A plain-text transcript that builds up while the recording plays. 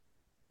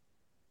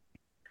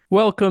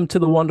Welcome to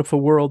the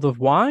wonderful world of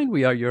wine.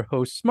 We are your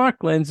hosts,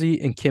 Mark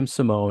Lindsay and Kim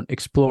Simone,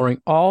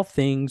 exploring all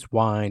things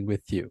wine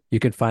with you. You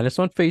can find us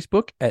on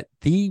Facebook at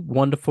The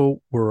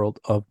Wonderful World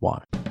of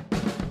Wine.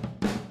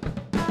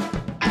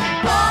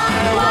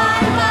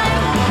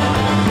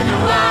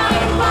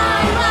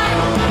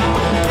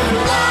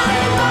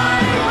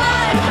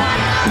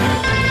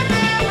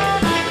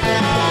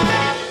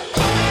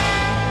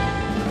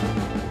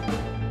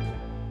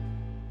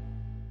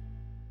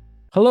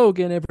 Hello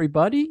again,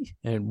 everybody,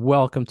 and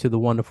welcome to the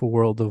wonderful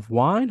world of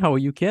wine. How are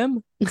you,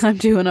 Kim? I'm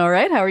doing all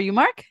right. How are you,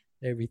 Mark?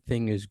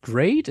 Everything is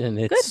great, and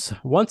it's Good.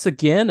 once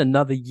again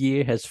another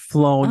year has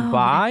flown Oh my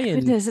by,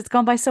 and goodness, it's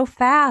gone by so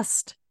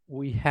fast.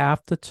 we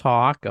have to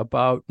talk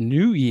about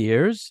New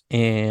Year's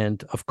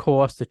and, of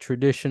course, the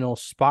traditional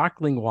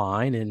sparkling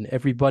wine. And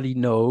everybody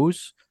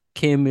knows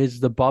Kim is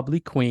the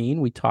bubbly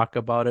queen. We talk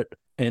about it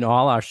in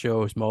all our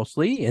shows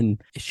mostly. And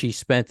she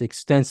spent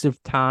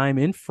extensive time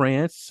in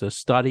France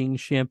studying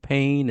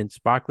champagne and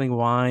sparkling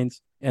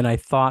wines. And I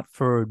thought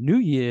for New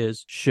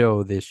Year's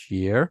show this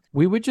year,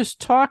 we would just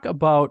talk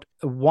about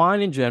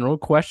wine in general,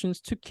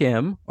 questions to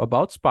Kim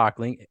about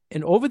sparkling.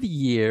 And over the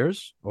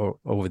years, or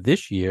over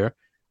this year,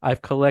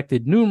 I've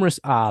collected numerous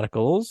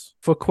articles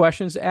for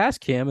questions to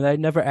ask Kim that I'd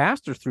never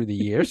asked her through the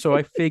year. So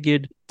I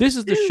figured this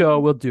is the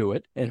show, we'll do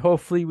it. And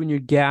hopefully when you're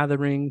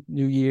gathering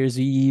New Year's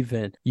Eve,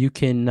 and you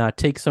can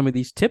take some of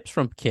these tips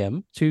from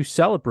Kim to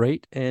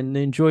celebrate and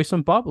enjoy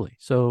some bubbly.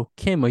 So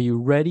Kim, are you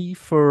ready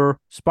for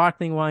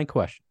sparkling wine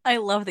questions? I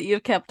love that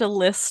you've kept a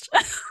list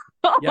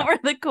over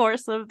the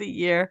course of the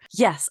year.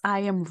 Yes, I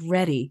am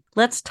ready.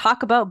 Let's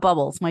talk about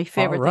bubbles, my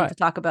favorite thing to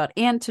talk about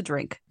and to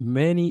drink.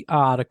 Many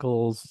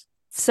articles.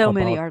 So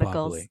many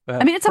articles.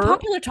 I mean, it's a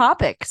popular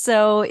topic,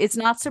 so it's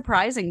not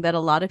surprising that a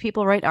lot of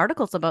people write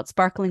articles about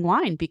sparkling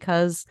wine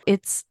because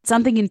it's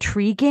something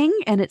intriguing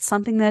and it's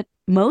something that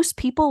most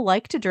people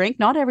like to drink.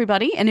 Not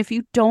everybody. And if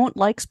you don't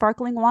like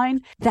sparkling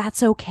wine,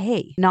 that's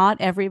okay. Not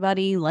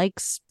everybody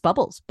likes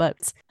bubbles, but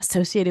it's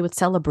associated with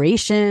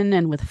celebration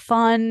and with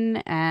fun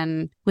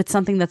and with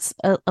something that's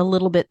a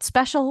little bit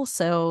special.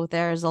 So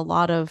there's a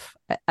lot of,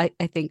 I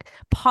think,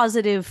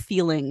 positive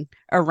feeling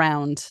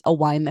around a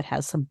wine that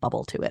has some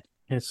bubble to it.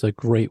 It's a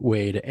great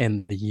way to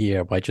end the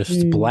year by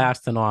just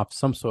blasting off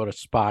some sort of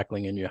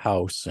sparkling in your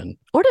house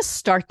or to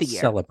start the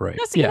year. Celebrate.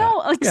 Just,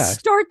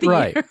 start the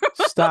year.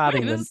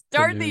 Starting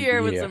start the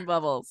year with some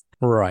bubbles.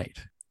 Right.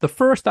 The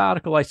first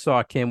article I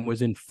saw, Kim,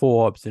 was in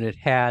Forbes, and it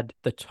had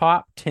the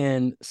top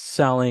 10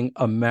 selling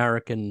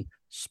American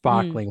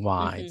sparkling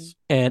wines.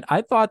 And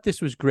I thought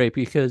this was great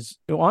because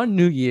on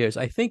New Year's,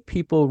 I think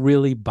people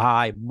really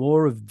buy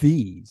more of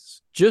these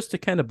just to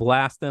kind of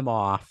blast them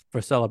off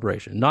for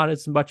celebration, not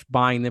as much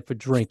buying them for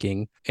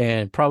drinking.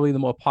 And probably the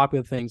more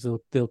popular things,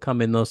 they'll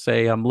come in, they'll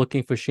say, I'm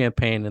looking for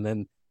champagne, and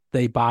then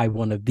they buy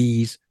one of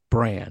these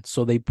brands.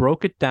 So they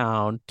broke it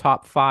down,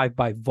 top 5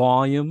 by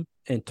volume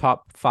and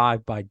top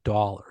 5 by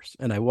dollars.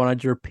 And I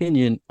wanted your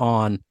opinion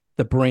on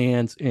the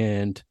brands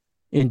and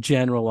in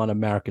general on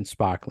American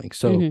sparkling.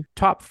 So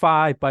top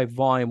 5 by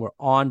volume were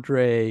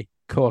Andre,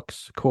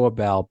 Cook's,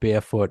 Korbel,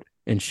 Barefoot,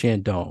 and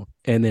Chandon.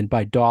 And then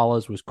by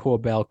dollars was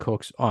Korbel,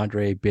 Cook's,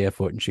 Andre,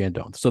 Barefoot, and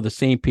Chandon. So the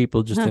same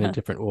people, just in a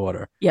different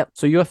order. Yep.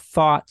 So your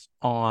thoughts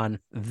on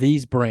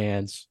these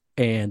brands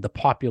and the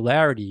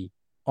popularity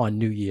on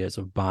New Year's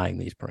of buying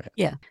these brands?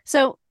 Yeah.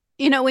 So,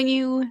 when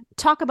you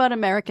talk about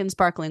American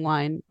sparkling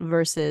wine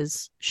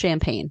versus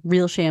champagne,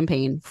 real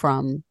champagne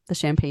from the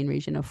Champagne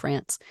region of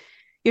France,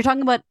 you're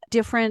talking about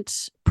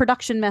different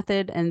production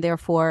method and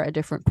therefore a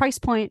different price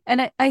point.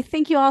 And I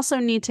think you also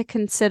need to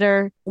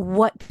consider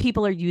what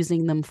people are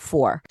using them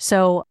for.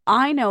 So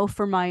I know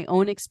from my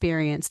own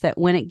experience that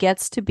when it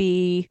gets to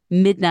be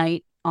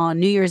midnight on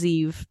New Year's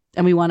Eve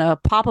and we want to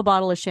pop a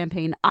bottle of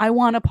champagne, I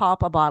want to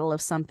pop a bottle of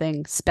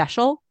something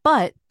special.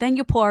 But then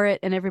you pour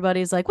it and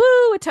everybody's like,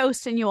 woo, a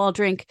toast, and you all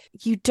drink.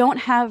 You don't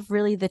have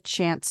really the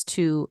chance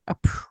to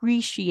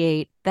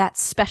appreciate that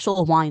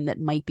special wine that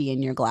might be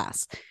in your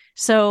glass.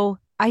 So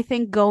I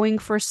think going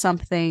for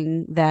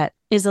something that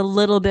is a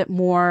little bit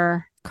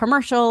more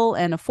commercial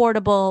and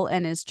affordable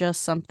and is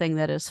just something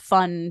that is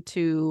fun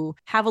to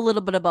have a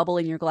little bit of bubble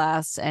in your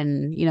glass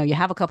and, you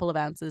have a couple of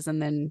ounces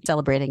and then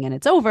celebrating and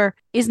it's over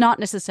is not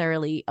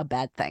necessarily a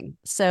bad thing.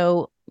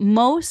 So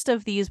most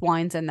of these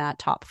wines in that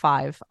top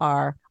 5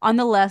 are on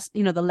the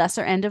the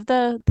lesser end of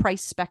the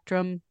price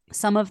spectrum.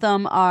 Some of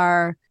them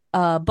are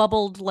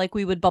bubbled like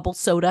we would bubble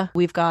soda.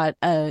 We've got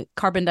a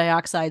carbon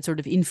dioxide sort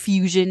of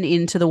infusion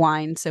into the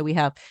wine. So we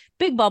have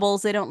big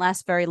bubbles. They don't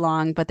last very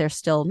long, but they're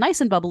still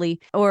nice and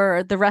bubbly.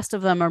 Or the rest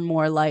of them are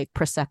more like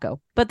Prosecco.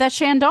 But that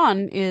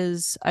Chandon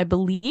is, I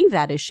believe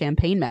that is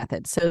champagne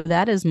method. So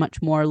that is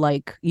much more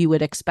like you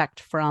would expect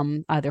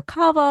from either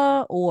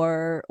Cava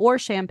or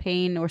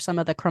Champagne or some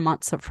of the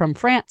Cremants from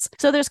France.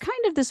 So there's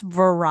kind of this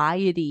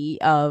variety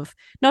of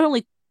not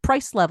only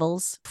price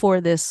levels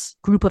for this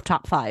group of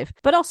top 5,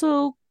 but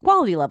also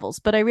quality levels.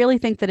 But I really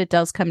think that it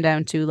does come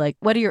down to like,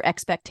 what are your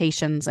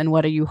expectations and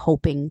what are you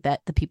hoping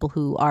that the people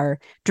who are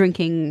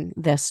drinking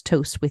this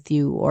toast with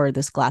you or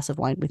this glass of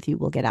wine with you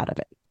will get out of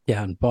it?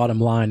 Yeah, and bottom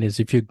line is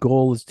if your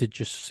goal is to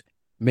just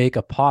make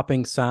a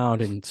popping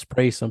sound and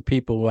spray some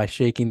people by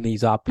shaking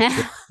these up,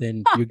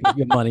 then you get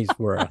your money's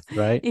worth,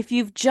 right? If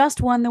you've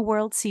just won the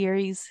World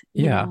Series,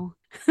 you Yeah. know.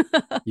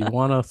 You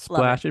want to Love it.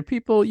 splash it.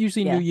 People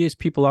usually New Yeah. Year's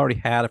people already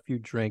had a few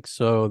drinks,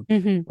 so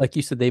Hmm. like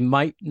you said, they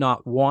might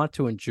not want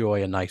to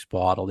enjoy a nice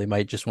bottle. They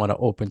might just want to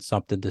open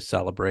something to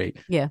celebrate.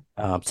 Yeah.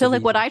 So So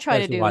like what these I try to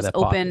that's do why is they're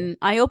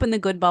popular. open the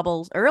good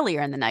bubbles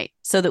earlier in the night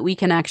so that we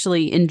can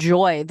actually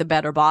enjoy the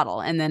better bottle.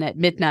 And then at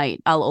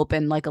midnight, I'll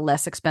open like a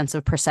less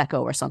expensive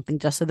Prosecco or something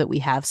just so that we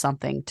have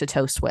something to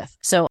toast with.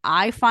 So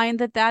I find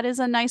that that is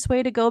a nice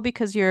way to go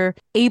because you're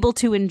able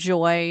to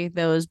enjoy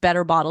those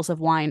better bottles of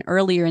wine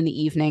earlier in the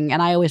evening.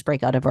 And I always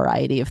break out a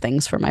variety of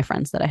things for my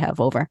friends that I have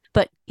over.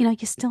 But, you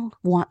still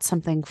want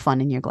something fun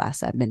in your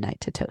glass at midnight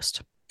to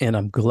toast. And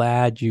I'm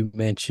glad you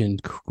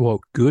mentioned,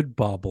 quote, good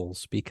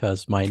bubbles,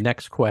 because my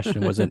next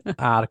question was an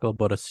article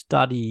about a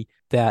study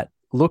that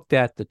looked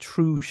at the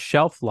true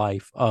shelf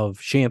life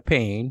of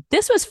champagne.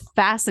 This was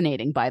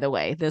fascinating, by the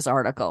way, this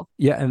article.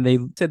 Yeah, and they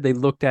said they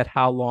looked at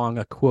how long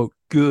a, quote,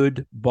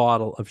 good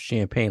bottle of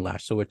champagne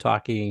lasts. So we're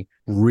talking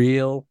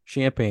real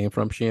champagne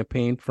from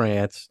Champagne,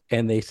 France.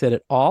 And they said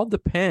it all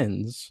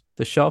depends,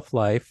 the shelf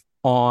life,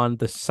 on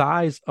the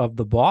size of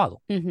the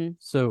bottle. Mm-hmm.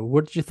 So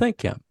what did you think,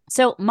 Kim?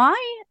 So my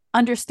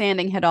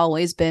understanding had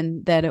always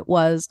been that it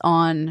was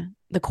on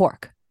the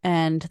cork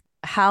and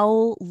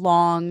how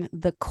long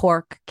the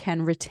cork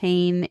can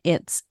retain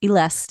its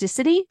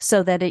elasticity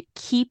so that it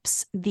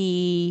keeps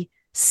the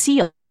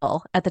seal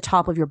at the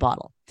top of your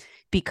bottle.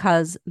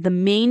 Because the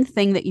main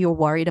thing that you're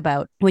worried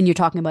about when you're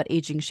talking about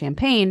aging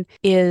champagne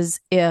is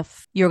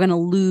if you're going to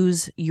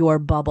lose your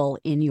bubble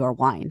in your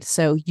wine.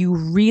 So you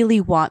really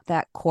want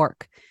that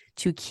cork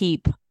to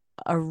keep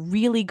a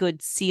really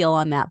good seal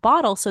on that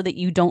bottle so that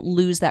you don't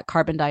lose that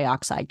carbon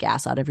dioxide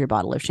gas out of your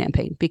bottle of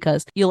champagne,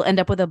 because you'll end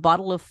up with a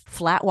bottle of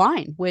flat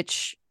wine,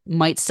 which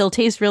might still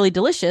taste really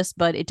delicious,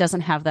 but it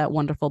doesn't have that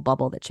wonderful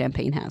bubble that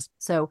champagne has.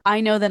 So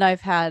I know that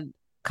I've had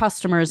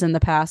customers in the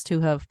past who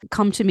have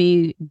come to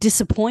me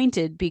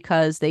disappointed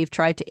because they've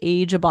tried to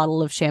age a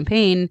bottle of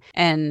champagne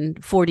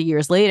and 40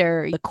 years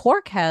later the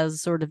cork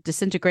has sort of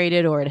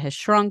disintegrated or it has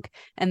shrunk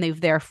and they've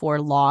therefore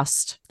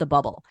lost the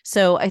bubble.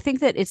 So I think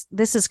that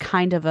this is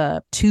kind of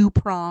a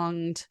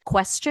two-pronged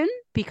question,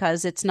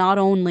 because it's not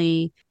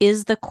only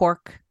is the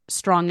cork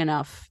strong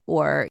enough,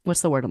 or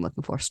what's the word I'm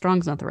looking for?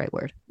 Strong's not the right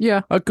word.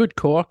 Yeah, a good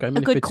cork. I mean, A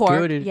if good it's cork,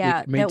 good,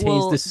 it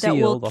maintains the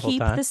seal the whole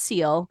keep time. the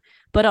seal,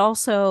 but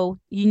also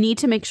you need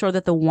to make sure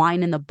that the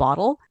wine in the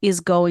bottle is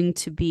going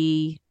to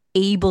be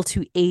able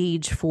to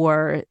age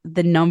for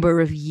the number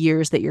of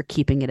years that you're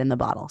keeping it in the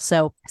bottle.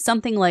 So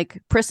something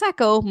like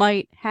Prosecco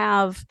might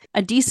have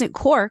a decent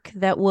cork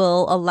that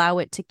will allow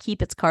it to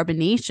keep its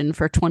carbonation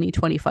for 20,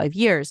 25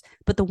 years,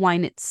 but the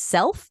wine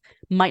itself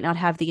might not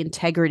have the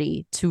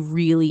integrity to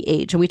really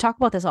age. And we talk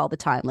about this all the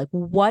time. Like,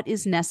 what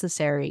is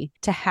necessary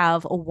to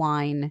have a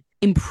wine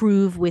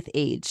improve with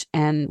age?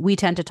 And we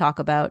tend to talk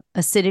about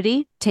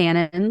acidity,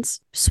 tannins,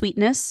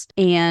 sweetness,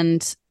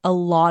 and a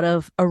lot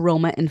of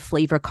aroma and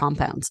flavor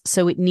compounds.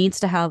 So it needs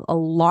to have a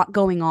lot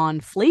going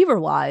on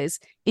flavor-wise,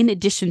 in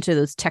addition to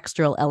those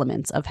textural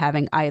elements of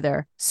having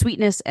either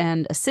sweetness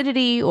and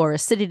acidity, or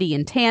acidity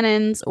and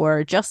tannins,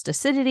 or just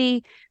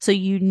acidity. So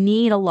you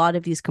need a lot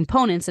of these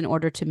components in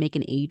order to make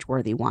an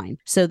age-worthy wine.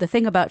 So the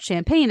thing about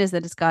champagne is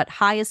that it's got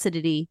high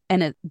acidity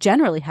and it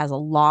generally has a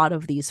lot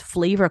of these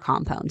flavor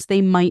compounds.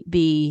 They might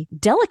be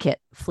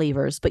delicate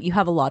flavors, but you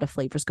have a lot of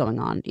flavors going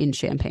on in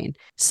champagne.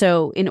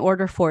 So in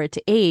order for it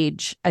to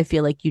age, I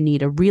feel like you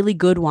need a really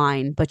good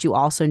wine, but you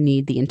also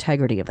need the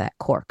integrity of that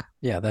cork.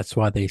 Yeah, that's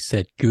why they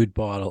said good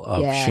bottle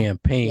of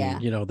champagne,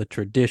 the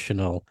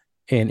traditional.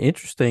 And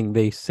interesting,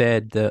 they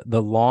said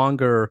the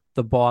longer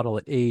the bottle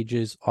it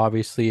ages,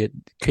 obviously it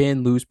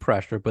can lose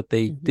pressure, but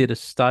they did a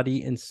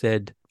study and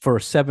said for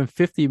a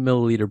 750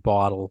 milliliter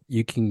bottle,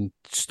 you can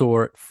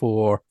store it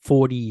for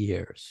 40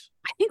 years.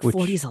 I think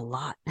 40 is a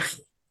lot.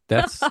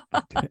 That's,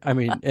 I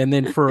mean, and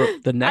then for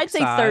the next I'd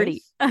say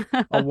 30.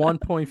 a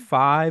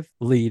 1.5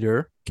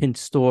 liter can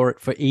store it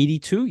for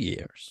 82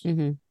 years.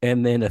 Mm-hmm.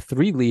 And then a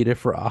 3 liter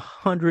for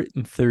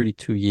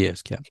 132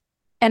 years, Kim.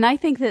 And I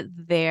think that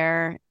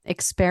their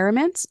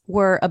experiments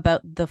were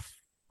about the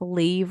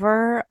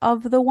flavor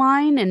of the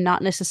wine and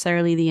not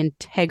necessarily the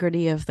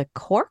integrity of the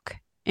cork.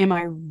 Am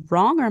I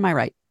wrong or am I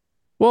right?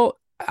 Well,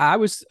 I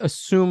was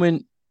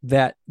assuming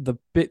that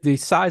the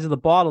size of the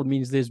bottle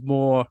means there's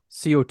more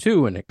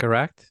CO2 in it,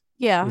 correct?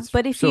 Yeah,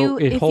 but if you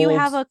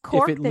have a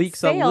cork if it that leaks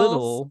fails, a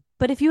little,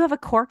 but if you have a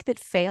cork that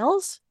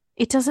fails,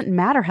 it doesn't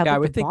matter how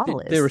big the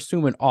bottle is. They're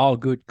assuming all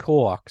good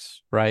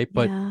corks, right?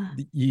 But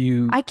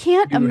I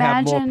can't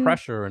imagine have more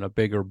pressure in a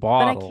bigger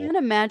bottle. But I can't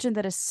imagine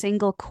that a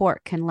single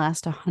cork can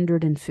last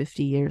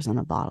 150 years on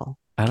a bottle.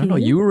 I don't know.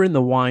 You were in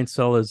the wine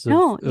cellars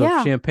of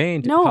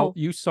champagne. No,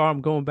 you saw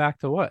them going back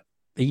to what,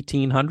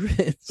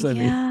 1800s? I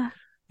mean,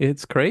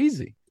 it's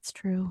crazy. It's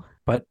true.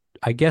 But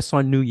I guess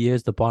on New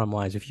Year's, the bottom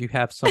line is if you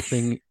have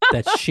something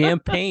that's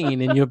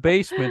champagne in your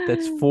basement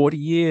that's 40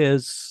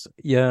 years,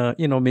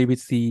 maybe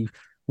it's the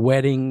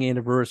wedding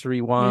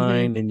anniversary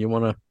wine and you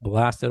want to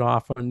blast it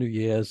off on New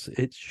Year's,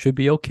 it should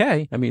be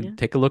okay. I mean,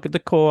 take a look at the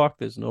cork.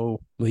 There's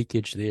no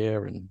leakage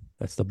there, and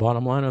that's the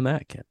bottom line on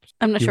that, Kim.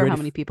 I'm not sure how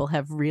many people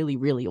have really,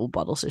 really old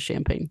bottles of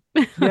champagne.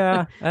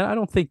 Yeah, I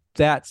don't think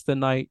that's the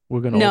night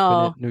we're going to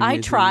open it. No, I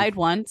tried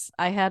once.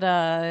 I had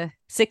a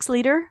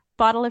 6-liter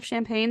bottle of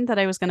champagne that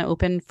I was going to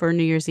open for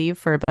New Year's Eve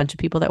for a bunch of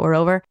people that were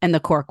over, and the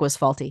cork was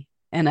faulty,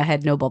 and I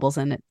had no bubbles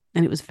in it,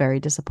 and it was very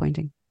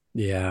disappointing.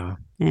 Yeah.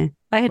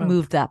 I had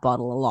moved that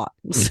bottle a lot,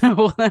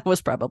 so that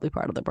was probably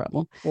part of the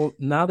problem. Well,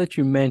 now that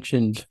you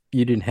mentioned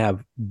you didn't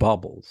have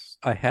bubbles,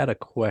 I had a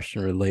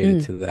question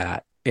related to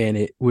that, and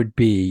it would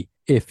be,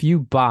 if you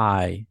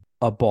buy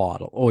a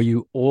bottle or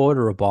you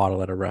order a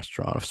bottle at a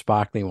restaurant of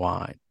sparkling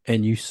wine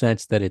and you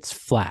sense that it's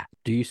flat,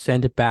 do you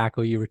send it back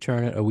or you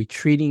return it? Are we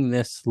treating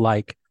this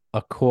like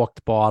a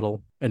corked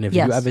bottle? And have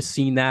you ever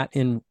seen that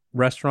in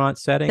restaurant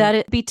setting?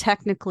 That'd be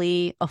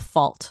technically a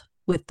fault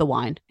with the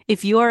wine.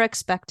 If you are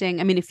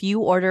expecting, I mean, if you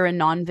order a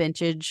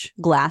non-vintage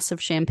glass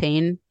of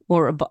champagne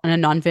or a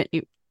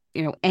non-vintage,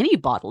 any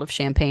bottle of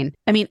champagne,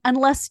 I mean,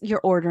 unless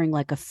you're ordering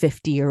like a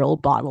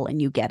 50-year-old bottle and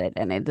you get it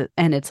and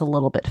it's a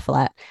little bit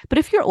flat. But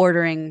if you're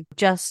ordering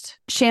just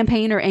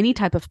champagne or any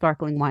type of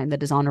sparkling wine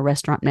that is on a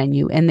restaurant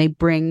menu and they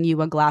bring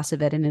you a glass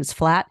of it and it's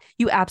flat,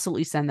 you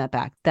absolutely send that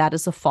back. That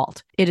is a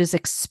fault. It is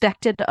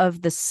expected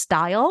of the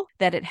style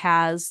that it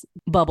has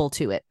bubble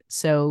to it.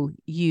 So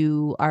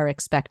you are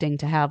expecting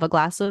to have a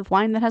glass of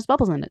wine that has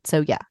bubbles in it.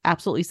 So yeah,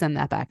 absolutely send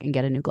that back and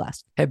get a new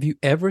glass. Have you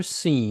ever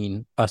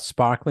seen a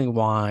sparkling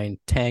wine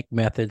tank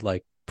method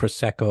like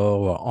Prosecco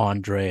or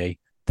Andre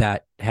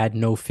that had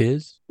no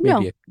fizz?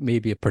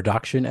 Maybe a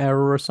production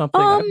error or something.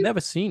 I've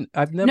never seen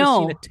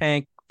a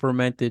tank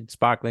fermented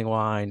sparkling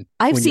wine.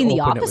 I've seen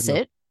the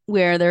opposite,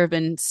 where there have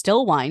been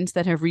still wines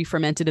that have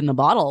re-fermented in the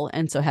bottle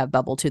and so have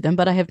bubble to them,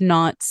 but I have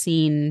not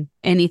seen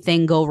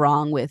anything go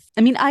wrong with,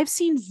 I mean, I've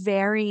seen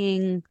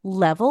varying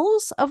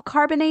levels of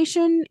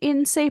carbonation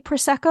in, say,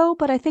 Prosecco,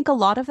 but I think a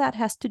lot of that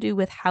has to do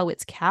with how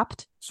it's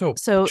capped. So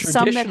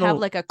some that have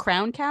like a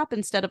crown cap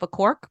instead of a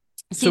cork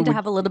seem to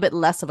have a little bit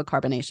less of a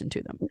carbonation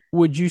to them.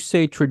 Would you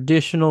say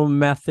traditional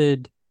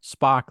method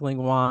sparkling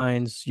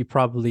wines, you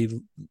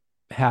probably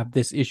have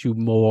this issue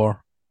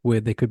more where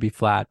they could be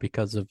flat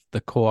because of the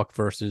cork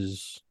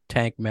versus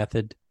tank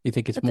method? You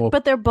think it's more?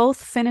 But they're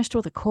both finished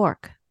with a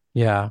cork.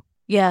 Yeah.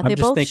 Yeah, they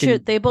both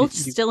should. They both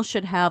still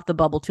should have the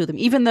bubble to them.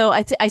 Even though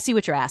I see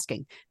what you're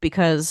asking,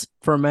 because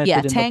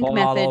fermented tank in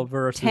the bottle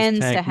versus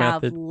tends tank to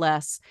have method.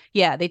 less.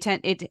 Yeah,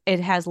 it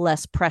has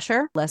less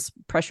pressure. Is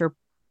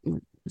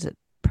it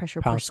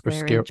pressure per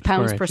square inch?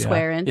 Pounds per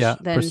square inch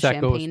than Prosecco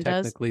champagne is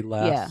does. technically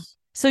less. Yeah.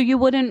 So you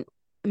wouldn't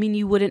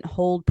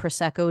hold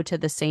Prosecco to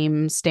the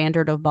same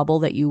standard of bubble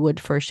that you would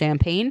for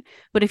champagne.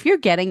 But if you're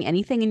getting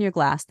anything in your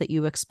glass that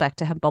you expect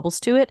to have bubbles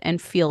to it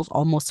and feels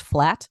almost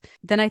flat,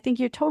 then I think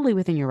you're totally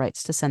within your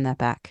rights to send that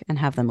back and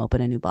have them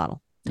open a new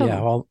bottle. Totally.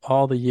 Yeah,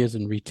 all the years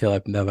in retail,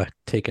 I've never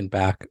taken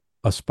back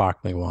a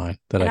sparkling wine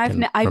that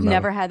I've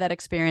never had that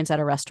experience at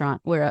a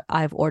restaurant where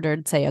I've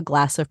ordered, say, a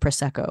glass of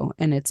Prosecco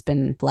and it's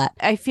been flat.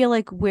 I feel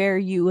like where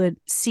you would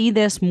see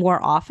this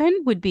more often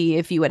would be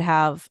if you would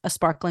have a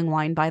sparkling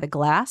wine by the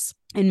glass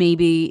and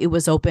maybe it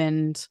was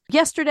opened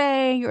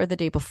yesterday or the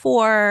day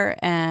before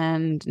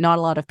and not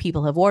a lot of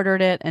people have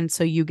ordered it. And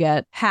so you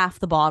get half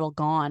the bottle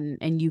gone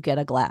and you get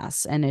a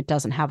glass and it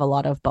doesn't have a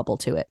lot of bubble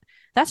to it.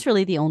 That's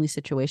really the only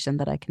situation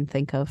that I can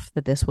think of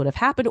that this would have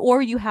happened. Or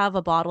you have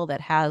a bottle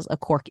that has a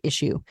cork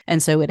issue,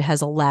 and so it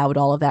has allowed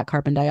all of that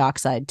carbon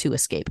dioxide to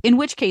escape, in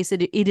which case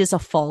it is a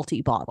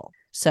faulty bottle.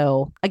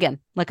 So again,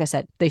 like I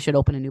said, they should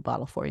open a new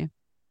bottle for you.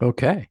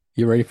 Okay.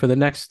 You ready for the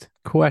next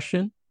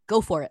question? Go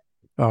for it.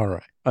 All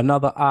right.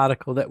 Another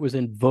article that was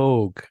in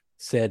Vogue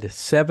said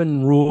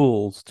 7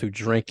 rules to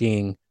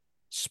drinking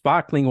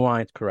sparkling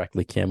wines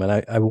correctly, Kim.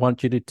 And I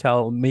want you to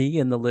tell me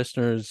and the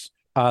listeners,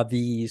 are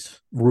these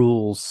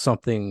rules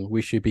something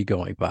we should be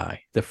going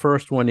by? The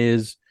first one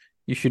is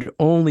you should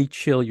only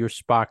chill your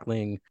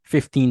sparkling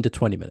 15 to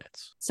 20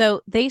 minutes. So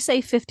they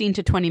say 15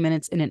 to 20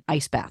 minutes in an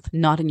ice bath,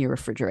 not in your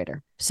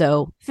refrigerator.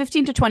 So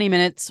 15 to 20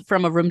 minutes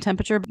from a room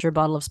temperature, your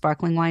bottle of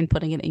sparkling wine,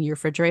 putting it in your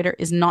refrigerator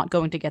is not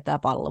going to get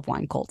that bottle of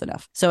wine cold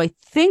enough. So I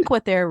think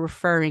what they're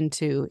referring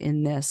to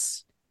in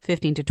this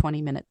 15 to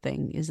 20 minute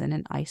thing is in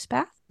an ice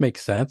bath.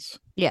 Makes sense.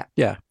 Yeah.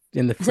 Yeah.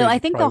 In the fridge, so I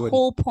think the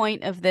whole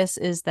point of this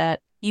is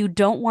that you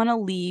don't want to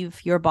leave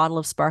your bottle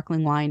of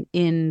sparkling wine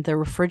in the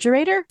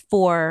refrigerator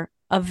for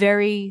a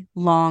very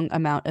long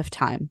amount of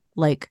time,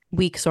 like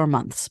weeks or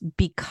months,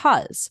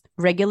 because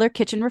regular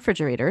kitchen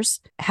refrigerators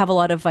have a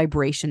lot of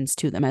vibrations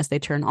to them. As they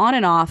turn on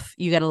and off,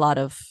 you get a lot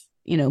of,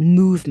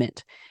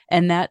 movement.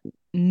 And that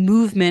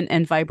movement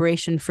and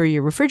vibration for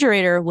your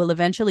refrigerator will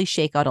eventually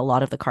shake out a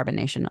lot of the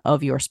carbonation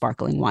of your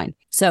sparkling wine.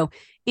 So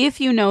if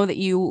you know that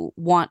you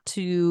want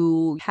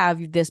to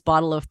have this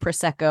bottle of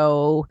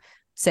Prosecco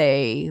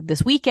say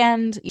this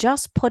weekend,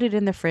 just put it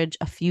in the fridge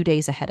a few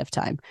days ahead of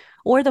time,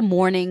 or the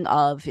morning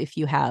of if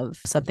you have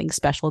something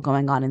special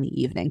going on in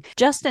the evening.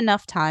 Just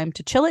enough time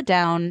to chill it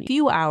down. A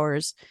few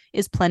hours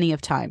is plenty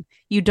of time.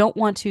 You don't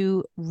want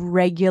to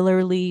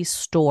regularly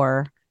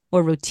store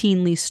or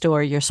routinely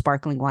store your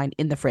sparkling wine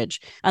in the fridge,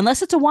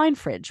 unless it's a wine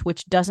fridge,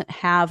 which doesn't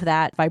have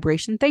that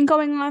vibration thing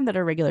going on that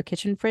a regular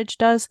kitchen fridge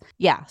does.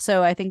 Yeah,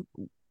 so I think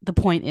the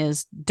point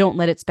is don't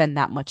let it spend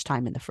that much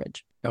time in the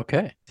fridge.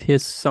 Okay.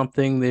 Here's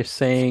something they're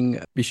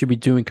saying you should be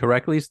doing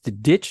correctly is to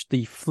ditch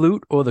the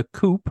flute or the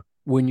coupe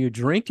when you're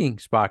drinking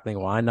sparkling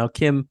wine. Now,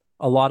 Kim,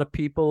 a lot of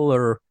people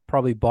are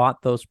probably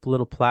bought those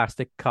little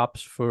plastic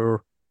cups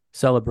for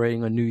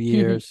celebrating on New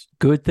Year's.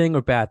 Good thing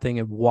or bad thing,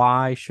 and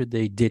why should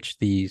they ditch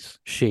these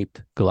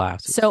shaped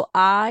glasses? So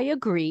I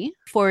agree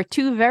for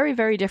two very,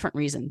 very different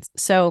reasons.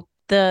 So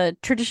the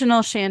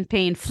traditional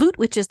champagne flute,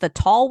 which is the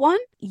tall one,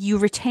 you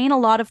retain a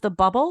lot of the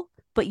bubble,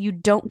 but you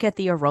don't get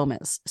the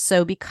aromas.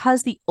 So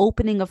because the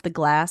opening of the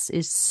glass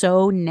is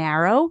so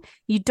narrow,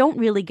 you don't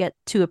really get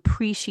to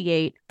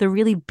appreciate the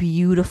really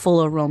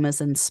beautiful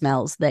aromas and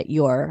smells that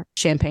your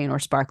champagne or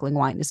sparkling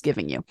wine is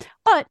giving you.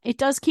 But it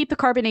does keep the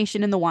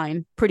carbonation in the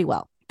wine pretty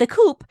well. The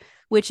coupe,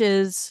 which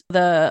is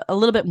a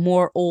little bit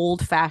more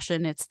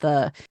old-fashioned. It's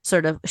the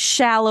sort of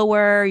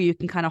shallower. You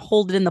can kind of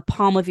hold it in the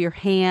palm of your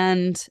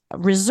hand.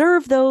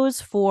 Reserve those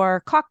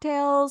for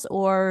cocktails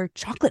or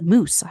chocolate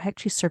mousse. I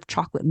actually serve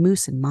chocolate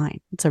mousse in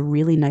mine. It's a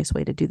really nice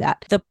way to do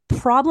that. The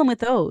problem with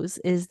those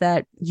is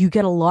that you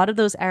get a lot of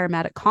those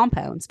aromatic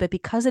compounds, but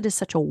because it is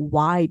such a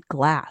wide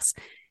glass,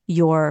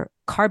 your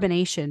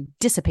carbonation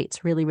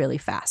dissipates really, really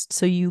fast.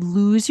 So you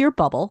lose your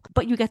bubble,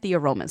 but you get the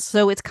aromas.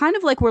 So it's kind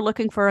of like we're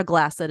looking for a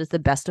glass that is the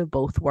best of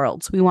both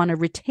worlds. We want to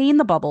retain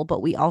the bubble,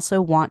 but we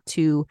also want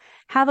to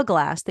have a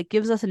glass that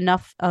gives us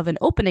enough of an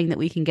opening that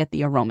we can get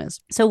the aromas.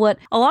 So what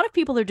a lot of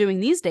people are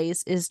doing these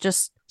days is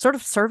just sort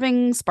of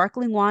serving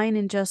sparkling wine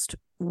in just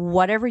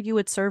whatever you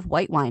would serve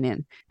white wine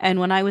in. And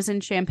when I was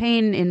in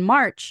Champagne in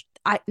March,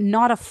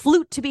 not a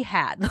flute to be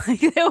had. Like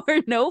there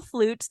were no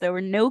flutes, there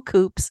were no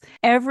coupes.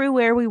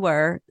 Everywhere we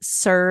were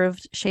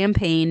served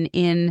champagne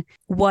in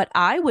what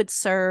I would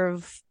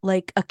serve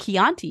like a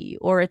Chianti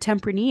or a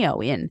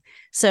Tempranillo in.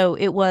 So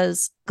it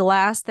was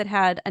glass that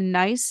had a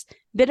nice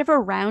bit of a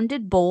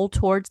rounded bowl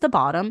towards the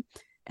bottom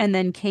and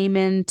then came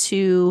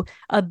into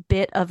a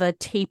bit of a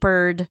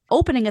tapered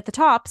opening at the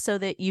top so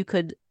that you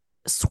could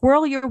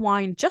swirl your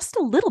wine just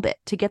a little bit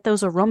to get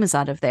those aromas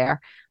out of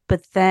there.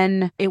 But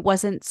then it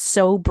wasn't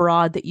so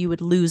broad that you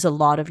would lose a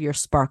lot of your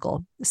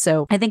sparkle.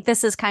 So I think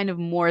this is kind of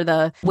more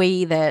the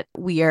way that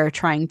we are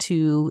trying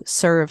to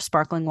serve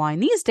sparkling wine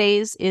these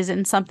days is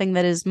in something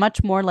that is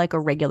much more like a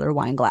regular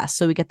wine glass.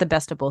 So we get the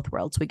best of both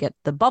worlds. We get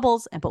the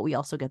bubbles, but we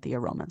also get the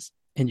aromas.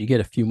 And you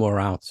get a few more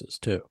ounces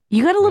too.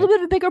 You got a little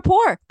bit of a bigger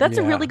pour. That's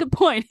a really good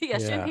point. Yeah,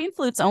 champagne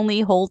flutes only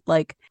hold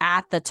like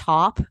at the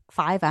top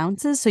 5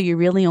 ounces. So you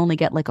really only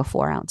get like a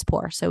 4-ounce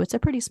pour. So it's a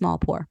pretty small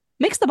pour.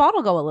 Makes the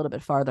bottle go a little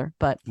bit farther,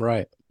 but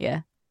right.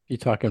 Yeah. You're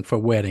talking for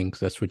weddings.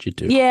 That's what you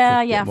do.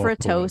 Yeah, for a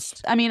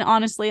toast. I mean,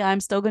 honestly, I'm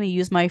still going to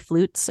use my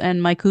flutes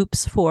and my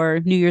coupes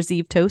for New Year's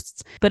Eve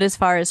toasts. But as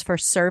far as for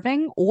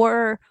serving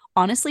or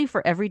honestly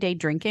for everyday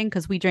drinking,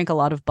 because we drink a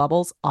lot of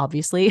bubbles,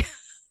 obviously,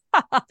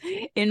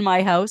 in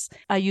my house,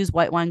 I use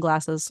white wine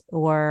glasses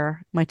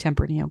or my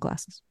Tempranillo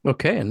glasses.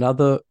 Okay,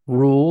 another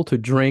rule to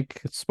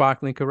drink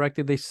sparkling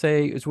correctly, they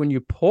say, is when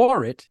you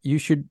pour it, you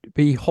should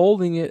be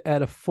holding it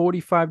at a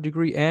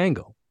 45-degree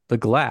angle, the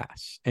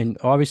glass. And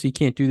obviously you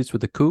can't do this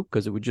with the coupe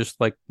because it would just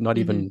like not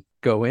even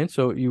go in.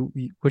 So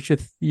what's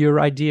your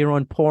idea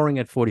on pouring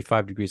at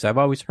 45 degrees? I've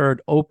always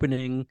heard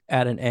opening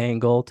at an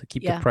angle to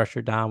keep the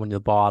pressure down in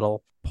the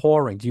bottle.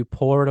 Pouring, do you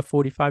pour at a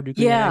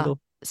 45-degree angle?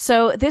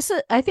 So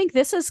I think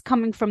this is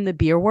coming from the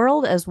beer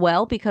world as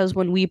well, because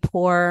when we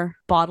pour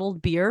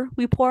bottled beer,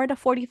 we pour at a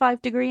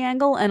 45-degree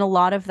angle. And a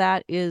lot of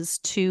that is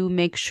to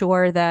make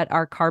sure that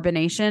our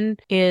carbonation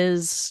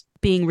is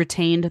being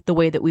retained the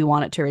way that we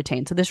want it to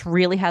retain. So this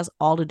really has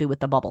all to do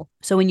with the bubble.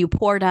 So when you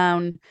pour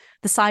down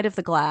the side of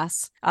the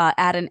glass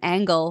at an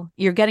angle,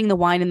 you're getting the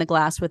wine in the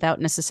glass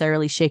without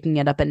necessarily shaking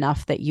it up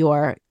enough that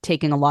you're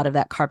taking a lot of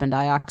that carbon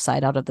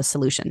dioxide out of the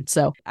solution.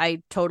 So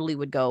I totally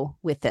would go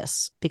with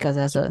this because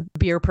as a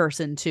beer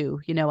person too,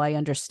 I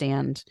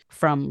understand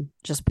from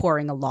just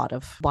pouring a lot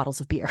of bottles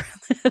of beer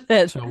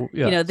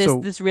that,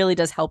 this really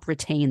does help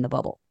retain the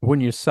bubble. When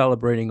you're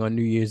celebrating on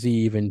New Year's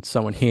Eve and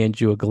someone hands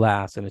you a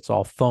glass and it's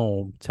all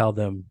foam, tell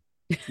them,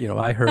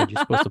 I heard you're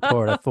supposed to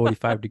pour it at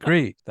 45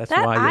 degrees. That's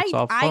why it's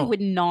all foam. I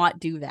would not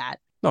do that.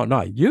 No,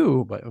 not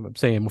you, but I'm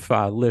saying if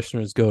our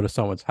listeners go to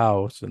someone's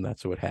house and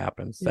that's what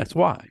happens, that's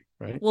why,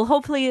 right? Well,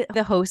 hopefully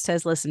the host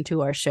has listened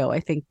to our show. I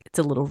think it's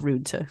a little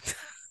rude to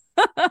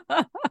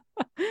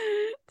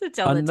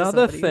tell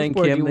another thing,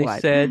 Kim, they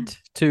said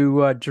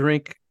to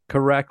drink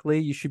correctly,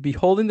 you should be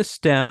holding the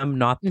stem,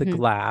 not the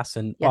glass.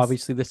 And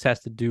obviously this has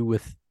to do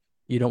with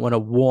you don't want to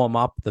warm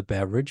up the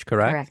beverage,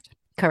 correct?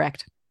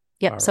 Correct.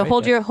 Yep. All so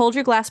right, hold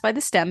your glass by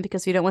the stem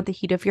because you don't want the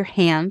heat of your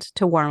hand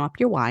to warm up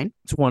your wine.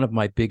 It's one of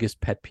my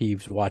biggest pet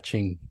peeves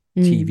watching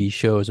TV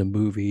shows and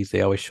movies,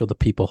 they always show the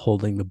people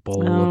holding the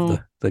bowl of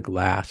the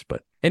glass.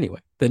 But anyway,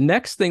 the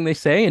next thing they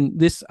say, and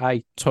this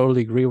I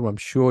totally agree with, I'm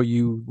sure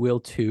you will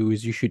too,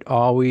 is you should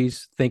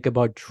always think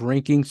about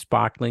drinking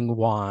sparkling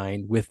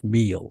wine with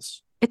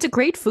meals. It's a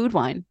great food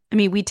wine. I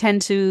mean, we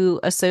tend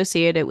to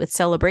associate it with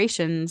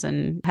celebrations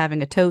and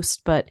having a toast,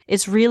 but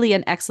it's really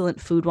an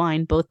excellent food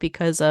wine, both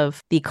because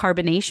of the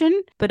carbonation,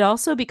 but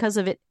also because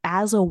of it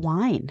as a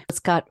wine. It's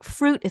got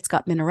fruit, it's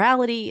got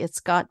minerality, it's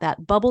got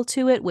that bubble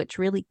to it, which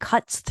really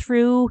cuts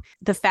through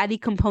the fatty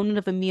component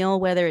of a meal,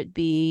 whether it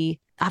be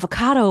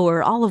avocado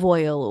or olive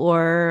oil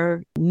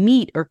or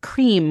meat or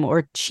cream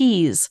or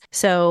cheese.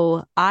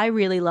 So I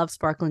really love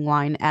sparkling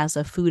wine as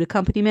a food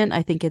accompaniment.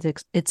 I think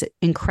it's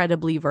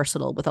incredibly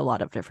versatile with a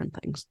lot of different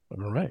things.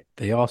 All right.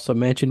 They also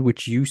mentioned,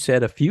 which you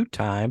said a few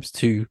times,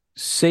 to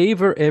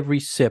savor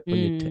every sip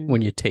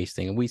when you're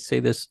tasting. And we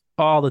say this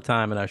all the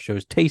time in our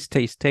shows: taste,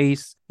 taste,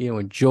 taste,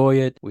 enjoy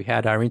it. We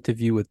had our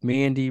interview with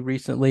Mandy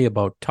recently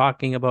about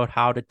talking about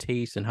how to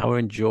taste and how to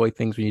enjoy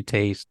things when you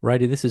taste. Right?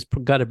 This has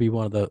got to be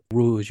one of the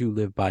rules you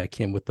live by,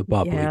 Kim, with the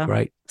bubbly,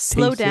 right?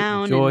 Slow taste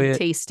down it, enjoy and it.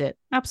 Taste it.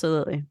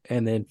 Absolutely.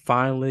 And then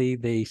finally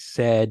they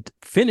said,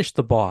 finish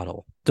the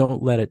bottle.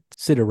 Don't let it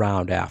sit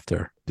around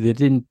after. They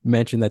didn't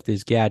mention that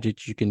there's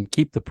gadgets. You can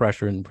keep the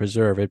pressure and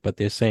preserve it, but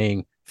they're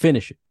saying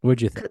finish it.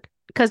 What'd you think?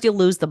 Because you'll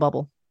lose the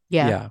bubble.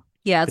 Yeah.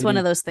 Yeah, it's one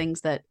of those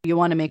things that you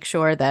want to make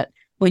sure that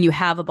when you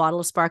have a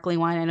bottle of sparkling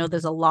wine, I know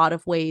there's a lot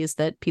of ways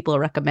that people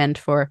recommend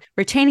for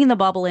retaining the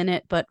bubble in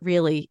it, but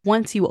really,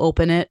 once you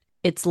open it,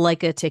 it's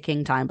like a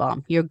ticking time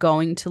bomb. You're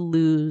going to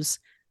lose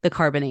the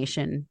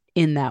carbonation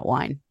in that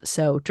wine.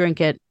 So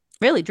drink it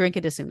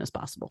as soon as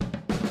possible.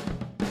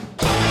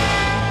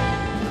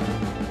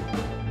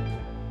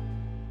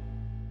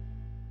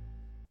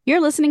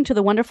 You're listening to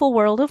The Wonderful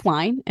World of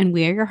Wine, and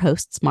we are your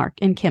hosts, Mark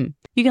and Kim.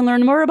 You can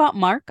learn more about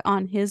Mark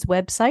on his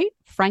website,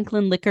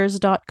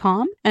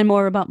 franklinliquors.com, and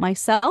more about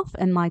myself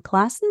and my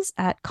classes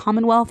at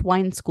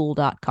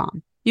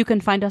commonwealthwineschool.com. You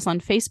can find us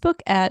on Facebook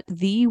at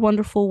The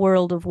Wonderful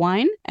World of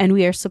Wine, and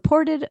we are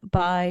supported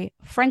by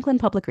Franklin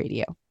Public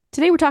Radio.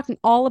 Today we're talking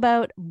all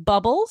about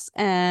bubbles,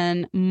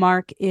 and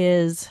Mark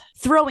is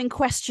throwing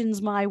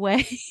questions my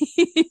way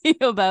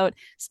about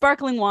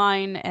sparkling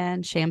wine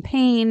and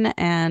champagne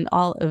and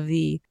all of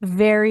the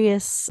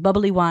various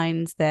bubbly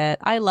wines that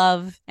I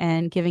love,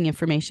 and giving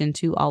information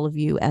to all of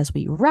you as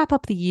we wrap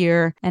up the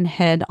year and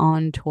head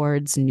on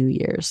towards New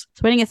Year's.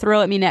 So what are you going to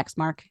throw at me next,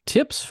 Mark?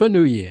 Tips for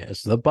New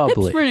Year's, the bubbly.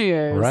 Tips for New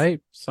Year's.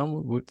 Right?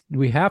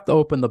 We have to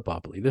open the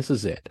bubbly. This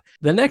is it.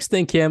 The next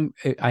thing, Kim,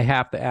 I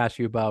have to ask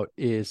you about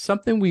is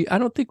something I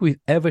don't think we've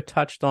ever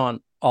touched on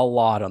a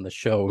lot on the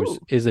shows.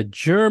 Is a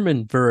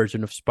German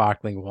version of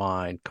sparkling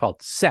wine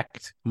called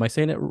Sekt. Am I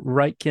saying it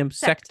right, Kim?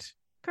 Sekt.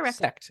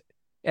 Correct. Sekt.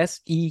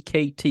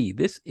 Sekt.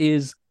 This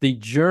is the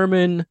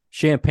German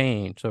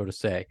champagne, so to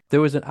say.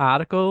 There was an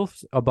article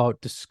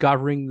about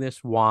discovering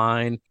this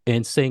wine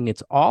and saying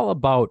it's all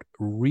about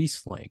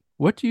Riesling.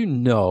 What do you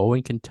know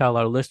and can tell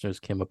our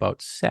listeners, Kim, about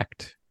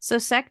Sekt? So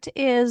Sekt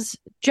is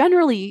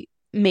generally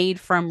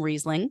made from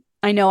Riesling.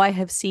 I know I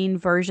have seen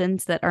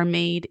versions that are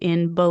made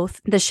in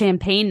both the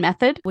champagne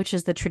method, which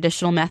is the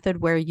traditional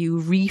method where you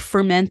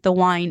re-ferment the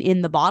wine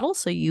in the bottle.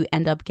 So you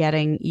end up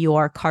getting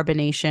your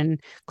carbonation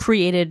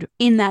created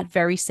in that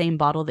very same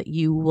bottle that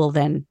you will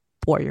then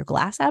pour your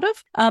glass out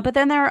of. But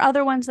then there are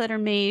other ones that are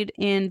made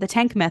in the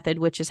tank method,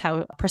 which is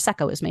how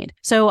Prosecco is made.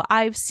 So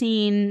I've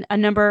seen a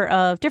number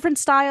of different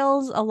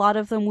styles. A lot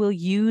of them will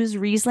use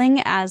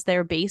Riesling as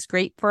their base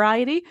grape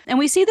variety. And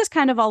we see this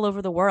kind of all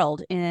over the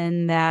world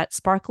in that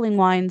sparkling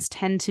wines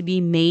tend to be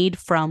made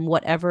from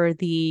whatever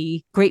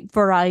the grape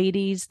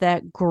varieties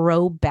that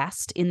grow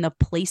best in the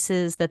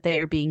places that they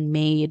are being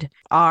made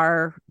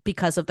are,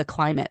 because of the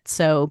climate.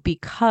 So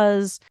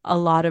because a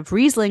lot of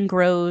Riesling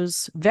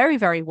grows very,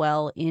 very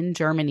well in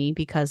Germany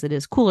because it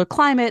is cooler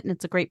climate and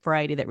it's a grape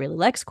variety that really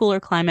likes cooler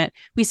climate,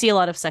 we see a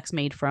lot of Sekts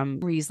made from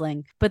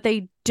Riesling, but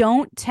they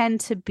don't tend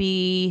to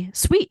be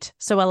sweet.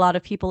 So a lot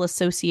of people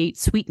associate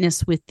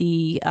sweetness with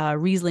the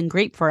Riesling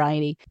grape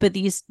variety, but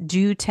these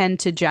do tend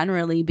to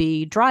generally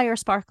be drier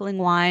sparkling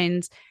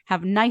wines,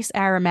 have nice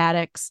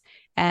aromatics,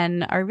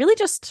 and are really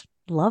just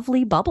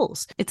lovely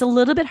bubbles. It's a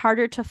little bit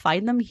harder to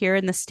find them here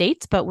in the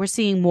States, but we're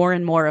seeing more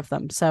and more of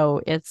them.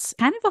 So it's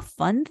kind of a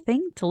fun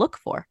thing to look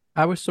for.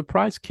 I was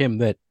surprised, Kim,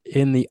 that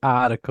in the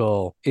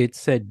article, it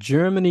said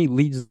Germany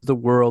leads the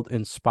world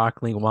in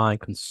sparkling wine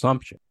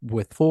consumption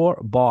with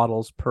 4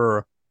 bottles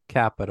per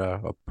capita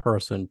or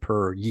person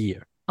per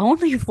year.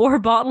 Only 4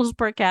 bottles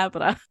per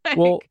capita.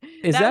 Well,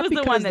 is that was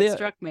the one that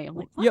struck me. I'm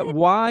like, what? Yeah,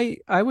 why?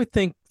 I would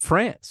think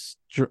France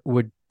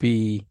would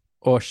be,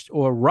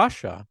 or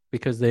Russia,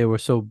 because they were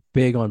so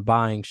big on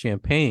buying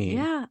champagne.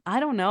 Yeah, I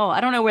don't know.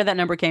 I don't know where that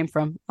number came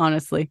from,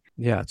 honestly.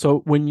 Yeah. So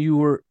when you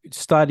were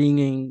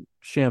studying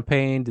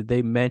champagne, did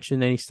they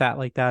mention any stat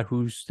like that?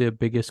 Who's the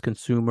biggest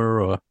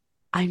consumer? Or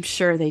I'm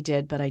sure they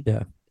did, but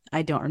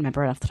I don't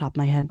remember it off the top of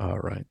my head. All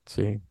right.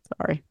 See.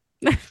 Sorry.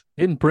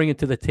 Didn't bring it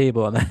to the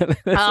table on that.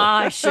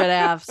 I should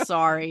have.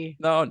 Sorry.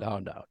 No.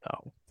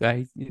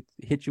 I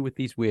hit you with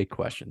these weird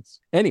questions.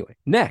 Anyway,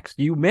 next,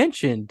 you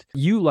mentioned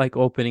you like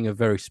opening a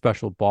very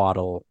special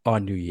bottle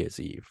on New Year's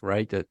Eve,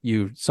 right? That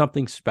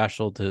something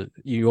special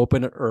you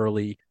open it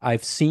early.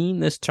 I've seen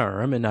this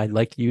term, and I'd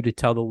like you to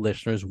tell the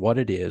listeners what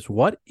it is.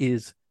 What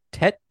is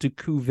tête de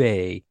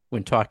cuvée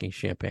when talking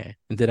champagne?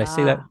 And did I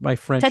say that my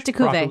French tête de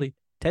cuvée properly?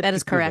 That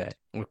is correct.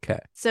 Okay.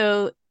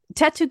 So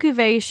tête de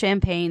cuvée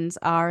champagnes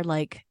are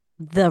like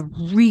the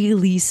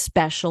really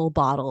special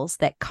bottles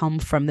that come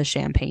from the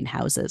champagne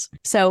houses.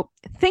 So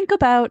think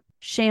about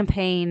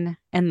champagne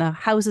and the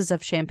houses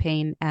of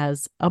champagne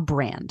as a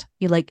brand.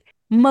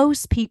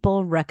 Most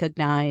people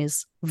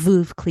recognize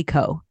Veuve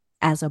Clicquot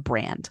as a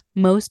brand.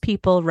 Most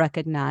people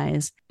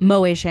recognize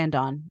Moet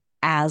Chandon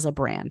as a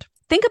brand.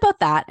 Think about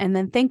that, and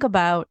then think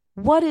about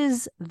what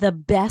is the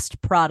best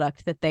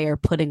product that they are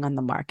putting on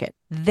the market.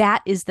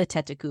 That is the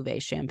Tête de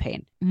Cuvée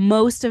champagne.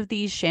 Most of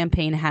these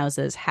champagne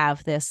houses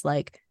have this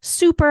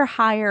super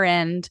higher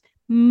end,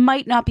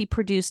 might not be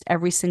produced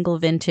every single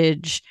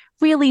vintage,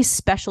 really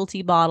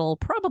specialty bottle,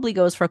 probably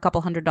goes for a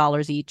couple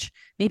 $100 each,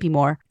 maybe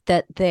more,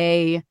 that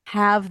they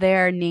have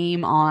their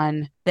name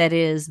on, that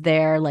is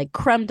their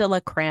creme de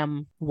la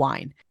creme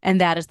wine. And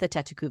that is the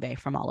Tête de Cuvée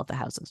from all of the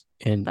houses.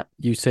 And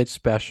you said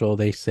special,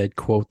 they said,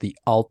 quote, the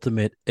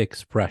ultimate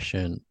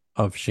expression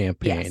of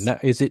champagne. Yes. Now,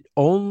 is it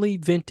only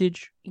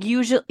vintage?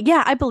 Usually,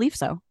 yeah, I believe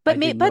so. But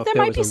there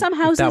might be some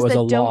houses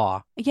that don't.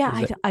 Law.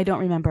 Yeah, I don't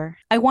remember.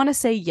 I want to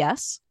say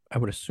yes. I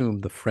would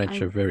assume the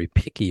French are very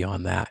picky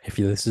on that. If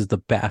this is the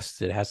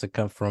best, it has to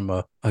come from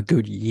a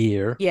good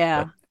year.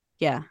 Yeah,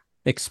 yeah.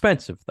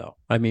 Expensive, though.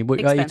 I mean,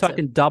 are you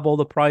talking double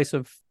the price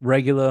of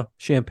regular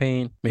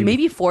champagne?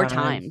 Maybe 4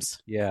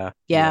 times. Yeah.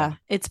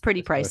 It's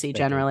pretty pricey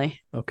generally.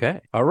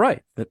 Okay. All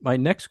right. My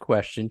next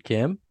question,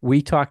 Kim,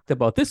 we talked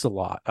about this a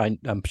lot.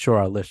 I'm sure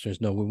our listeners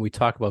know when we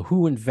talk about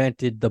who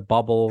invented the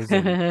bubbles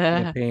and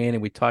champagne,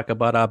 and we talk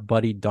about our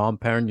buddy Dom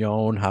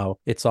Perignon, how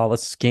it's all a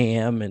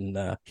scam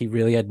and he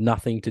really had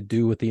nothing to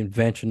do with the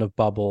invention of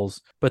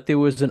bubbles. But there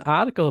was an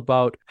article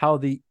about how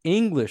the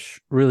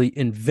English really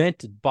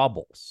invented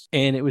bubbles,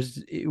 and it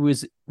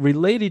was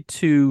related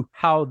to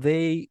how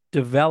they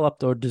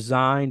developed or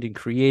designed and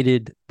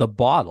created the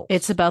bottle.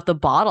 It's about the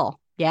bottle.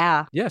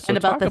 Yeah. So and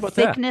about the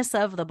thickness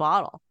of the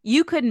bottle.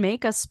 You could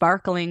make a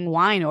sparkling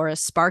wine or a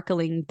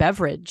sparkling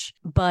beverage,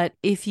 but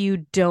if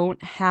you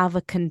don't have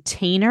a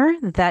container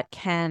that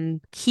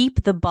can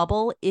keep the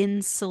bubble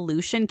in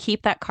solution,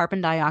 keep that carbon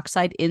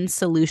dioxide in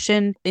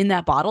solution in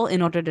that bottle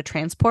in order to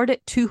transport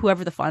it to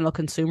whoever the final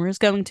consumer is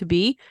going to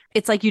be,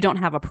 it's like you don't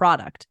have a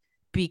product,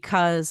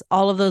 because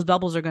all of those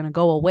bubbles are going to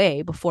go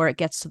away before it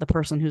gets to the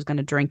person who's going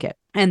to drink it.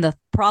 And the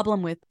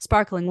problem with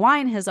sparkling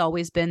wine has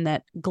always been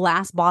that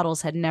glass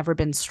bottles had never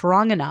been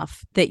strong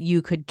enough that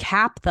you could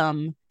cap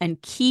them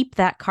and keep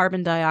that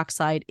carbon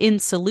dioxide in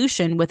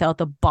solution without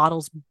the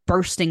bottles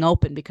bursting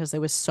open because there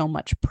was so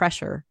much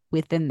pressure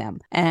within them.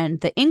 And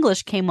the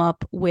English came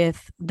up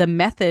with the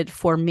method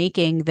for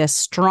making this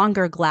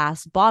stronger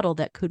glass bottle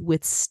that could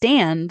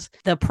withstand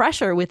the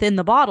pressure within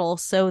the bottle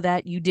so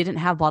that you didn't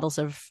have bottles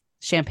of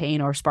champagne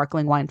or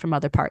sparkling wine from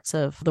other parts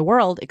of the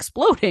world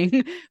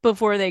exploding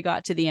before they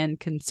got to the end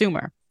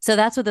consumer. So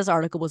that's what this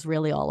article was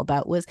really all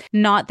about, was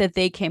not that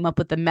they came up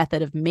with the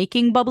method of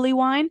making bubbly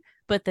wine,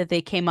 but that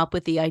they came up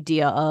with the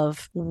idea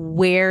of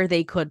where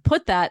they could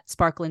put that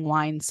sparkling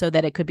wine so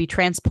that it could be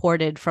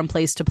transported from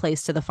place to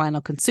place to the final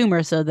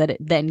consumer so that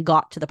it then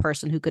got to the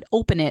person who could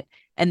open it,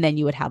 and then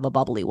you would have a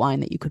bubbly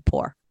wine that you could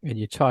pour. And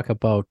you talk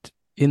about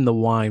in the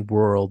wine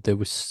world, there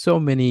was so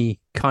many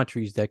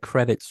countries that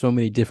credit so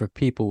many different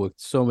people with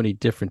so many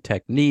different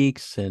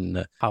techniques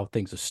and how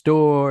things are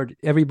stored.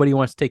 Everybody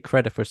wants to take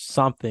credit for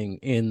something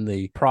in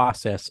the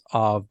process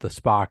of the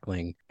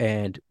sparkling.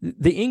 And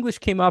the English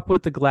came up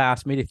with the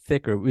glass, made it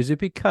thicker. Was it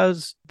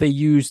because they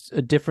used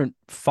a different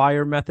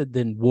fire method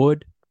than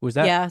wood? Was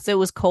that? Yeah, so it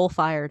was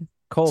coal-fired.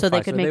 So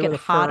they could make it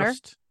hotter.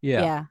 First.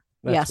 Yeah.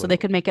 So they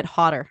could make it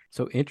hotter.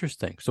 So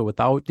interesting. So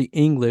without the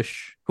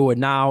English, who are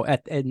now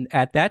at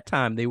that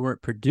time, they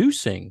weren't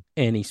producing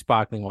any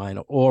sparkling wine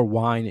or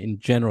wine in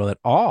general at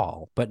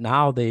all. But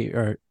now they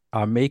are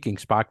making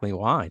sparkling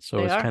wine. So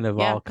it's kind of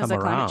all come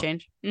around. Climate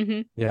change.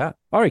 Mm-hmm. Yeah.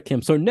 All right,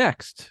 Kim. So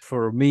next,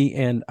 for me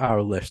and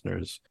our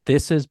listeners,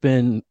 this has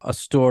been a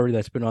story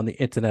that's been on the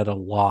internet a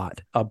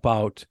lot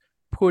about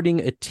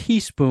putting a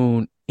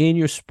teaspoon in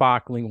your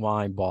sparkling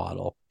wine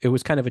bottle. It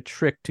was kind of a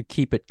trick to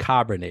keep it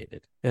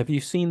carbonated. Have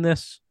you seen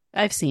this?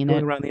 I've seen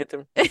going it around the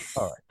internet.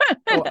 All right.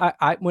 So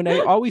I when I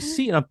always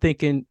see it, I'm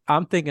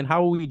thinking,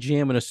 how are we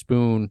jamming a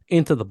spoon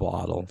into the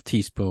bottle,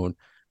 teaspoon?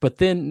 But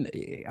then,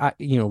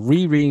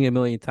 rereading it a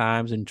million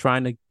times and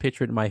trying to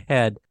picture it in my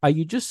head. Are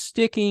you just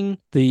sticking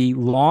the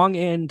long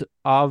end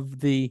of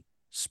the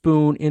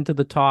spoon into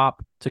the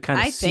top to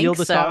kind of seal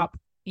the top?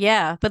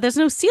 Yeah, but there's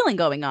no sealing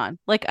going on.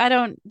 Like,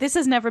 this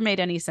has never made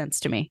any sense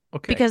to me.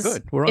 Okay, because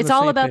good. We're on it's the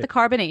all same about page. the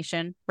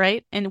carbonation,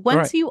 right? And once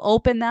Right. you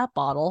open that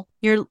bottle,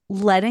 you're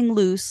letting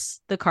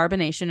loose the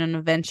carbonation, and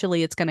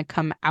eventually it's going to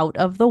come out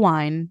of the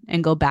wine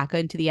and go back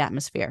into the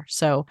atmosphere.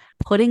 So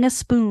putting a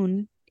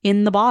spoon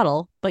in the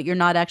bottle, but you're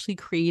not actually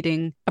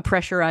creating a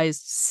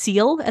pressurized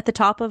seal at the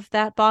top of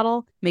that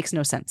bottle makes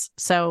no sense.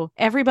 So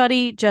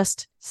everybody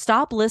just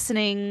stop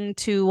listening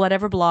to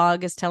whatever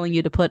blog is telling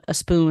you to put a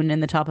spoon in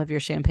the top of your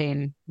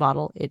champagne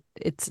bottle.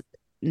 It's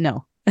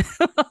no.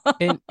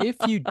 And if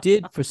you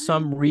did, for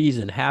some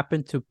reason,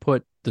 happen to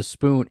put the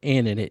spoon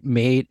in and it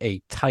made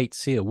a tight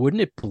seal,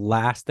 wouldn't it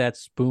blast that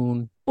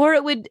spoon? Or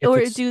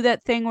it do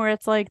that thing where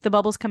it's like the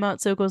bubbles come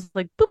out, so it goes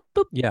like boop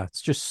boop. Yeah,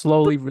 it's just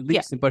slowly Boop.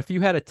 releasing. But if you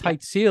had a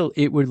tight seal,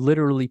 it would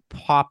literally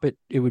pop it.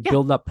 It would Yeah.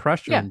 build up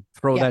pressure Yeah. and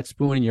throw Yeah. that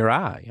spoon in your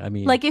eye. I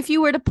mean, like if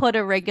you were to put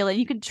a regular,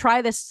 you could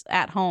try this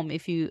at home.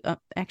 If you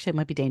actually, it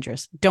might be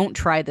dangerous. Don't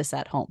try this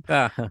at home.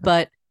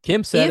 But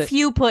Kim said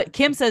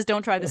Kim says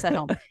don't try this at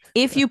home.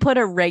 If you put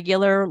a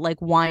regular like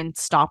wine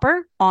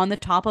stopper on the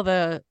top of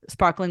a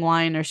sparkling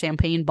wine or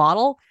champagne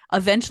bottle,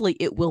 eventually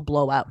it will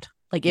blow out.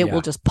 Like it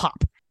will just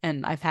pop.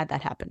 And I've had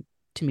that happen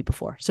to me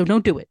before. So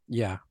don't do it.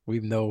 Yeah, we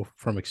know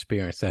from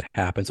experience that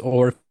happens.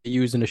 Or if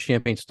you're using a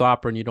champagne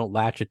stopper and you don't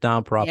latch it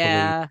down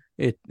properly,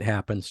 it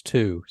happens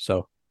too.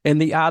 So,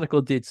 and the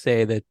article did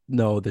say that,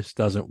 no, this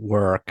doesn't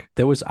work.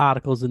 There was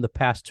articles in the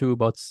past too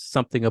about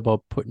something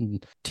about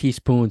putting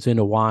teaspoons in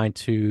a wine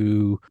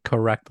to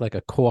correct like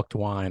a corked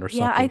wine or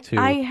something too.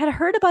 I had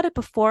heard about it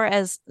before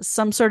as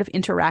some sort of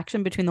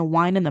interaction between the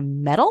wine and the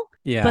metal.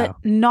 Yeah. But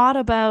not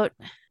about,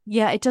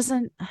 it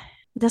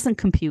doesn't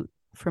compute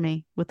for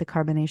me with the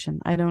carbonation.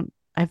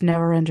 I've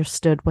never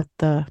understood what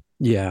the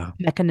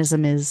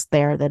mechanism is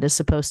there that is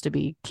supposed to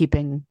be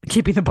keeping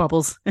the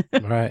bubbles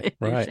right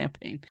in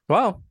champagne.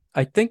 Well,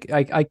 I think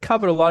I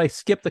covered a lot. I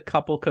skipped a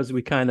couple because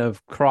we kind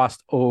of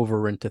crossed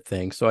over into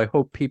things. So I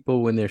hope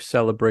people, when they're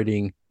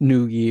celebrating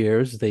New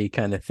Year's, they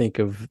kind of think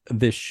of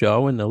this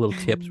show and the little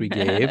tips we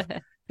gave.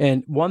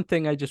 And one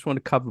thing I just want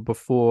to cover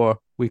before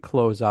we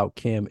close out,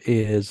 Kim,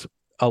 is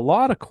a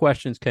lot of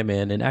questions came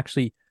in, and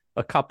actually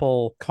a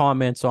couple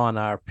comments on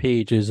our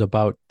pages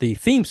about the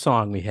theme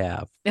song we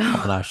have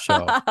on our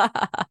show.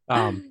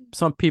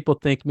 Some people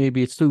think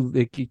maybe it's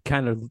too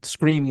kind of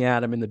screaming at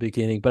them in the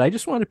beginning, but I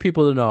just wanted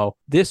people to know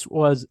this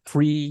was a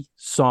free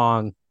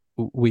song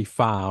we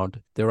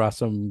found. There are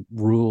some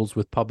rules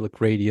with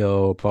public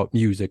radio about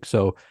music,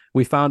 so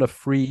we found a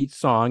free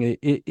song.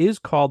 It is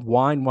called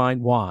Wine, Wine,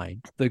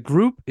 Wine. The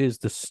group is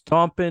the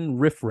Stompin'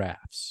 Riff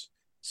Raffs.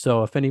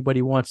 So if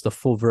anybody wants the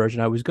full version,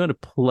 I was going to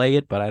play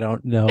it, but I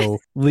don't know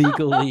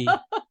legally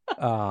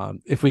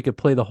if we could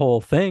play the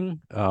whole thing.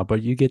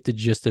 But you get the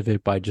gist of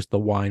it by just the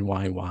Wine,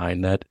 Wine,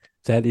 Wine. That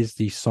is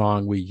the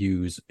song we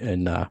use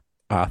in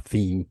our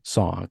theme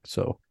song.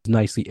 So it's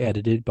nicely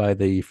edited by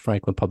the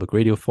Franklin Public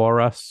Radio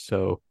for us.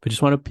 So I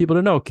just wanted people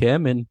to know,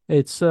 Kim, and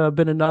it's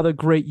been another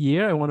great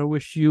year. I want to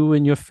wish you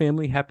and your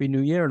family Happy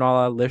New Year, and all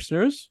our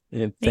listeners.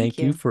 And thank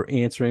you for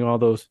answering all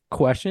those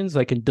questions.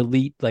 I can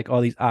delete like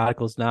all these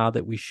articles now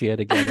that we share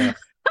together.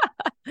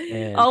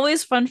 And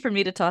always fun for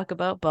me to talk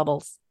about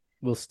bubbles.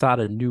 We'll start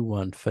a new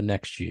one for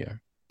next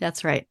year.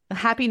 That's right.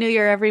 Happy New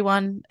Year,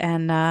 everyone.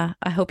 And I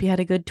hope you had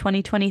a good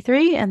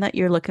 2023 and that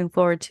you're looking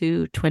forward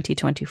to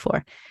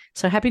 2024.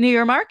 So happy New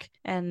Year, Mark.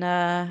 And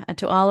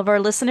to all of our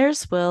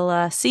listeners,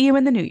 we'll see you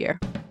in the new year.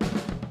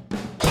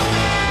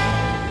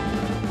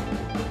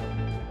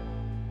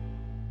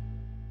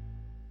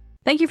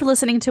 Thank you for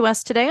listening to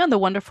us today on The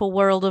Wonderful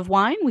World of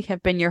Wine. We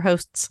have been your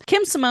hosts,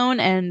 Kim Simone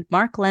and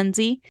Mark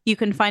Lindsay. You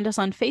can find us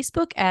on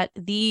Facebook at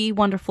The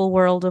Wonderful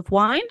World of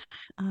Wine.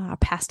 Our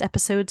past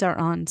episodes are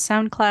on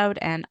SoundCloud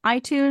and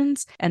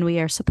iTunes, and we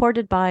are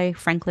supported by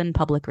Franklin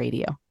Public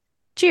Radio.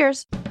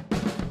 Cheers! Wine,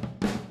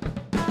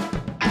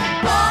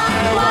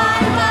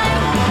 wine, wine.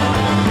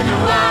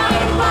 Wine.